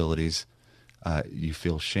disabilities, you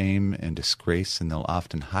feel shame and disgrace, and they'll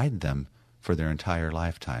often hide them for their entire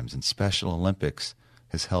lifetimes. And Special Olympics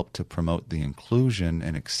has helped to promote the inclusion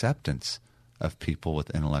and acceptance of people with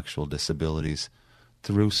intellectual disabilities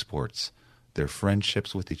through sports. Their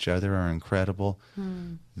friendships with each other are incredible.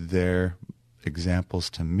 Their examples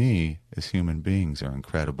to me as human beings are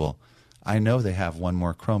incredible. I know they have one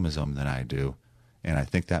more chromosome than I do, and I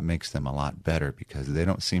think that makes them a lot better because they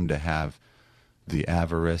don't seem to have the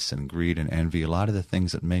avarice and greed and envy, a lot of the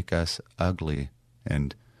things that make us ugly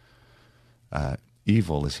and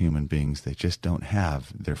evil as human beings. They just don't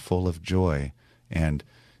have. They're full of joy. And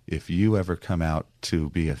if you ever come out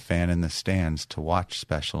to be a fan in the stands to watch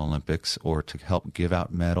Special Olympics or to help give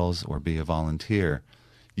out medals or be a volunteer,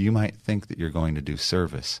 you might think that you're going to do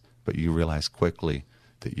service, but you realize quickly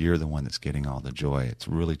that you're the one that's getting all the joy. It's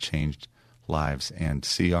really changed lives, and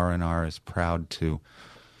CRNR is proud to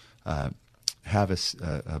have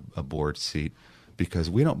a board seat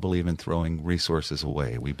because we don't believe in throwing resources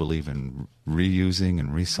away. We believe in reusing and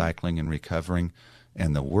recycling and recovering,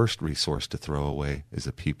 and the worst resource to throw away is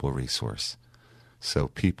a people resource. So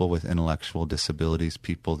people with intellectual disabilities,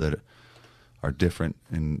 people that are different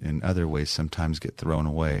in other ways, sometimes get thrown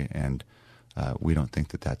away, and we don't think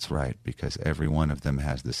that that's right because every one of them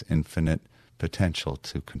has this infinite potential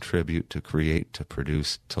to contribute, to create, to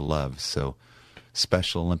produce, to love. So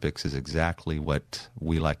Special Olympics is exactly what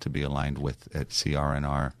we like to be aligned with at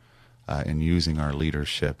CRNR in using our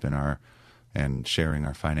leadership and sharing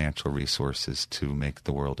our financial resources to make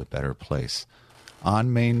the world a better place.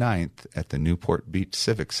 On May 9th at the Newport Beach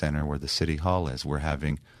Civic Center where the City Hall is, we're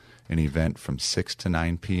having an event from 6 to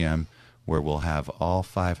 9 p.m. where we'll have all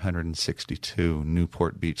 562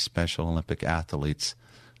 Newport Beach Special Olympic athletes.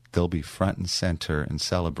 They'll be front and center and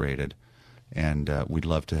celebrated, and we'd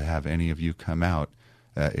love to have any of you come out.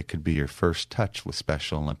 It could be your first touch with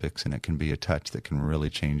Special Olympics, and it can be a touch that can really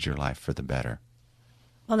change your life for the better.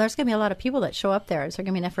 Well, there's going to be a lot of people that show up there. Is there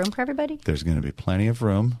going to be enough room for everybody? There's going to be plenty of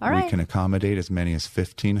room. All right. We can accommodate as many as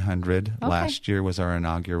 1,500. Okay. Last year was our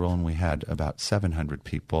inaugural, and we had about 700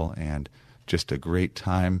 people, and just a great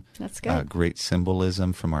time. That's good. Great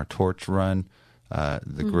symbolism from our torch run.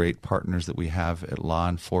 The great partners that we have at law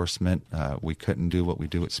enforcement. We couldn't do what we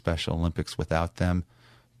do at Special Olympics without them.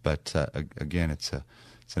 But again, it's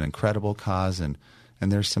an incredible cause, and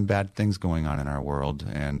And there's some bad things going on in our world.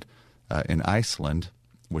 And in Iceland,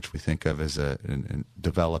 which we think of as a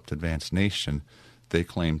developed, advanced nation, they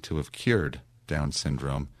claim to have cured Down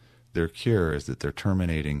syndrome. Their cure is that they're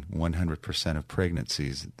terminating 100% of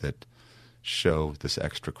pregnancies that show this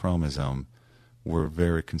extra chromosome. We're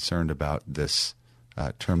very concerned about this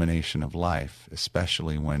termination of life,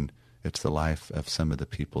 especially when it's the life of some of the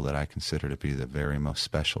people that I consider to be the very most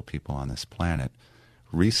special people on this planet.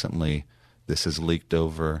 Recently, this has leaked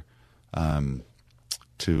over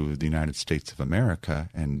to the United States of America,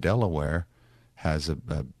 and Delaware has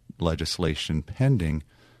a legislation pending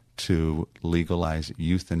to legalize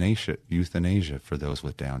euthanasia for those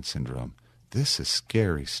with Down syndrome. This is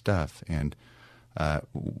scary stuff, and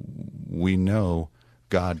we know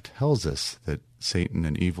God tells us that Satan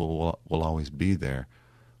and evil will always be there.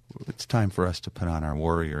 It's time for us to put on our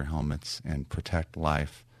warrior helmets and protect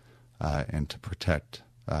life and to protect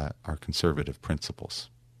our conservative principles.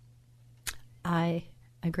 I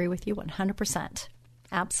agree with you 100%.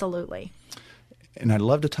 Absolutely. And I'd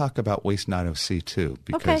love to talk about Waste Not OC too,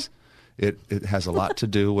 because it has a lot to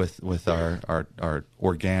do with our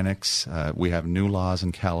organics. We have new laws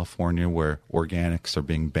in California where organics are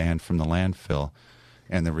being banned from the landfill.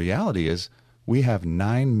 And the reality is we have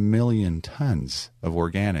 9 million tons of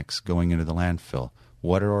organics going into the landfill.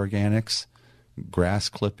 What are organics? Grass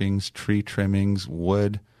clippings, tree trimmings,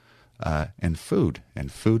 wood, and food.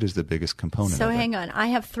 And food is the biggest component of it. So hang on. I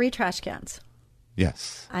have 3 trash cans.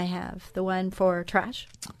 Yes. I have the one for trash.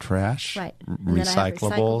 Trash. Right.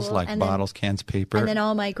 Recyclables like bottles, cans, paper. And then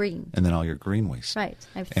all my green. And then all your green waste. Right.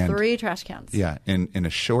 I have 3 trash cans. Yeah. In a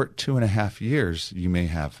short 2.5 years, you may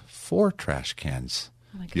have 4 trash cans.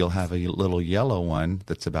 Oh, you'll have a little yellow one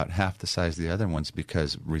that's about half the size of the other ones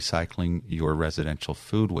because recycling your residential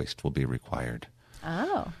food waste will be required.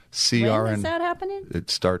 Oh. When is that happening?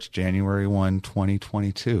 It starts January 1,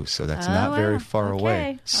 2022, so that's not very far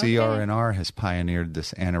away. CRNR has pioneered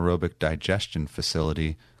this anaerobic digestion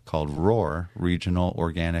facility called ROAR, Regional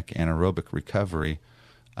Organic Anaerobic Recovery,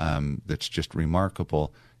 that's just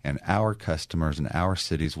remarkable. And our customers and our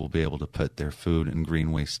cities will be able to put their food and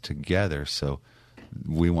green waste together, so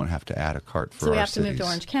we won't have to add a cart for our cities. So we have to move to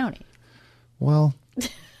Orange County. Well,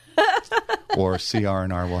 or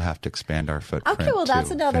CRNR will have to expand our footprint. Okay, well,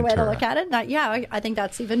 that's another Ventura. way to look at it. I think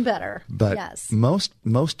that's even better. But yes.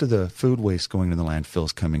 most of the food waste going to the landfill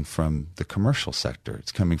is coming from the commercial sector.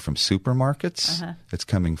 It's coming from supermarkets. It's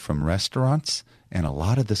coming from restaurants. And a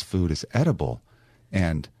lot of this food is edible.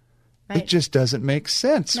 And it just doesn't make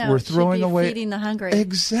sense. No, we're throwing away feeding the hungry.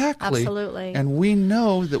 Exactly. Absolutely. And we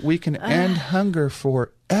know that we can end hunger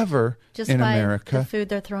forever in America. The food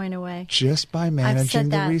they're throwing away. Just by managing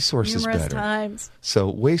the resources numerous better. Times. So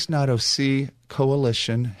Waste Not OC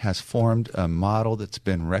Coalition has formed a model that's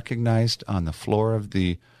been recognized on the floor of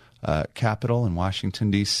the Capitol in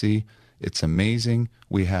Washington, D.C. It's amazing.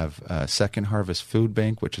 We have Second Harvest Food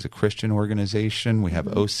Bank, which is a Christian organization. We have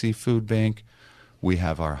OC Food Bank. We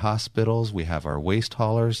have our hospitals. We have our waste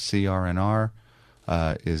haulers. CRNR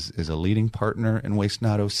is a leading partner in Waste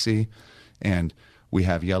Not OC. And we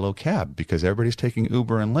have Yellow Cab because everybody's taking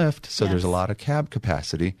Uber and Lyft, so there's a lot of cab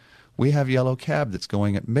capacity. We have Yellow Cab that's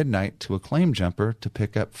going at midnight to a claim jumper to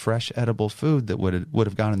pick up fresh edible food that would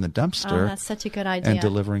have gone in the dumpster. Oh, that's such a good idea. And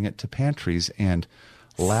delivering it to pantries. And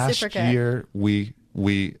last year we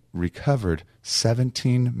recovered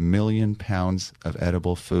 17 million pounds of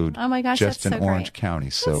edible food just in Orange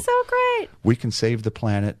County. So that's so great. We can save the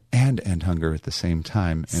planet and end hunger at the same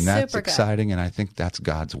time. And that's exciting, and I think that's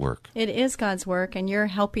God's work. It is God's work, and you're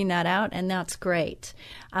helping that out, and that's great.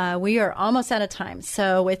 We are almost out of time.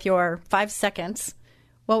 So with your 5 seconds,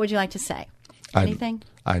 what would you like to say? Anything?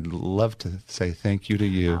 I'd love to say thank you to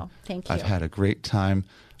you. Oh, thank you. I've had a great time.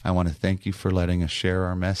 I want to thank you for letting us share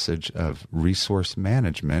our message of resource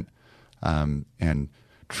management and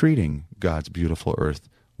treating God's beautiful earth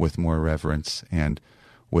with more reverence and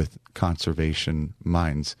with conservation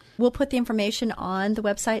minds. We'll put the information on the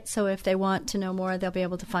website, so if they want to know more, they'll be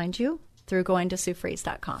able to find you through going to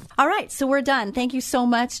SueFries.com. All right, so we're done. Thank you so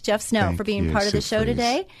much, Jeff Snow, for being part of the show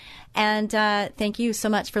today. And thank you so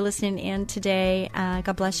much for listening in today.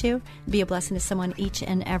 God bless you. Be a blessing to someone each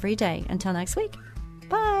and every day. Until next week.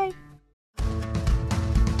 Bye.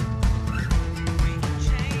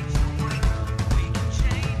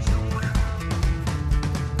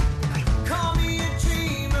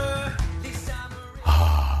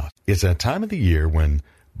 It's that time of the year when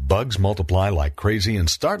bugs multiply like crazy and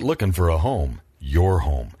start looking for a home. Your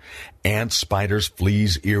home. Ants, spiders,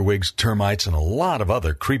 fleas, earwigs, termites, and a lot of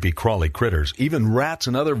other creepy crawly critters, even rats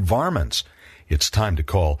and other varmints. it's time to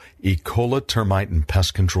call Ecola Termite and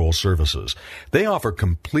Pest Control Services. They offer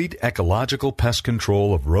complete ecological pest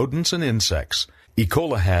control of rodents and insects.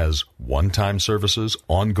 Ecola has one-time services,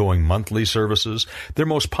 ongoing monthly services, their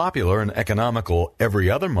most popular and economical every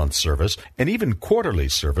other month service, and even quarterly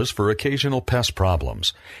service for occasional pest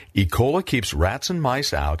problems. Ecola keeps rats and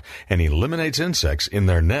mice out and eliminates insects in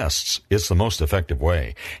their nests. It's the most effective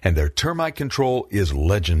way, and their termite control is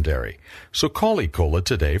legendary. So call Ecola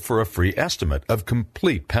today for a free estimate of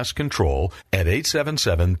complete pest control at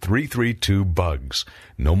 877-332-BUGS.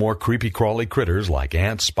 No more creepy crawly critters like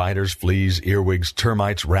ants, spiders, fleas, earwigs,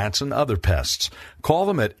 termites, rats, and other pests. Call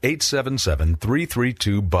them at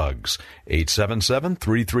 877-332-BUGS.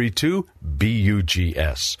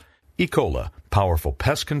 877-332-BUGS. Ecola, powerful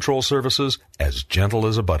pest control services as gentle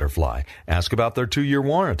as a butterfly. Ask about their 2-year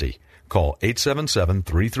warranty. Call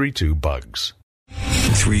 877-332-BUGS.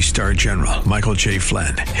 3-star General Michael J.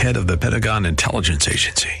 Flynn, head of the Pentagon Intelligence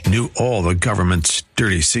Agency, knew all the government's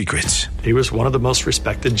dirty secrets. He was one of the most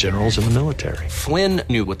respected generals in the military. Flynn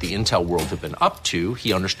knew what the intel world had been up to.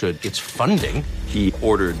 He understood its funding. He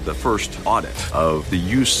ordered the first audit of the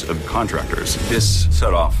use of contractors. This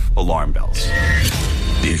set off alarm bells.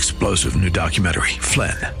 The explosive new documentary,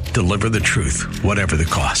 Flynn, Deliver the Truth, Whatever the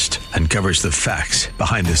Cost, uncovers the facts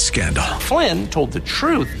behind this scandal. Flynn told the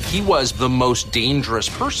truth. He was the most dangerous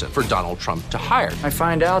person for Donald Trump to hire. I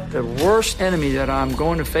find out the worst enemy that I'm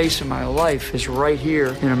going to face in my life is right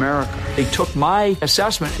here in America. They took my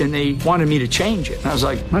assessment and they wanted me to change it. And I was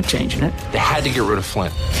like, I'm not changing it. They had to get rid of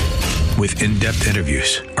Flynn. With in-depth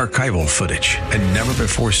interviews, archival footage, and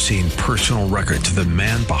never-before-seen personal records of the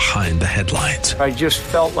man behind the headlines. I just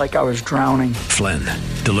felt like I was drowning. Flynn,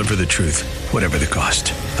 Deliver the Truth, Whatever the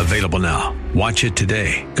Cost. Available now. Watch it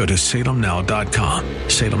today. Go to salemnow.com.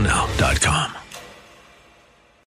 salemnow.com.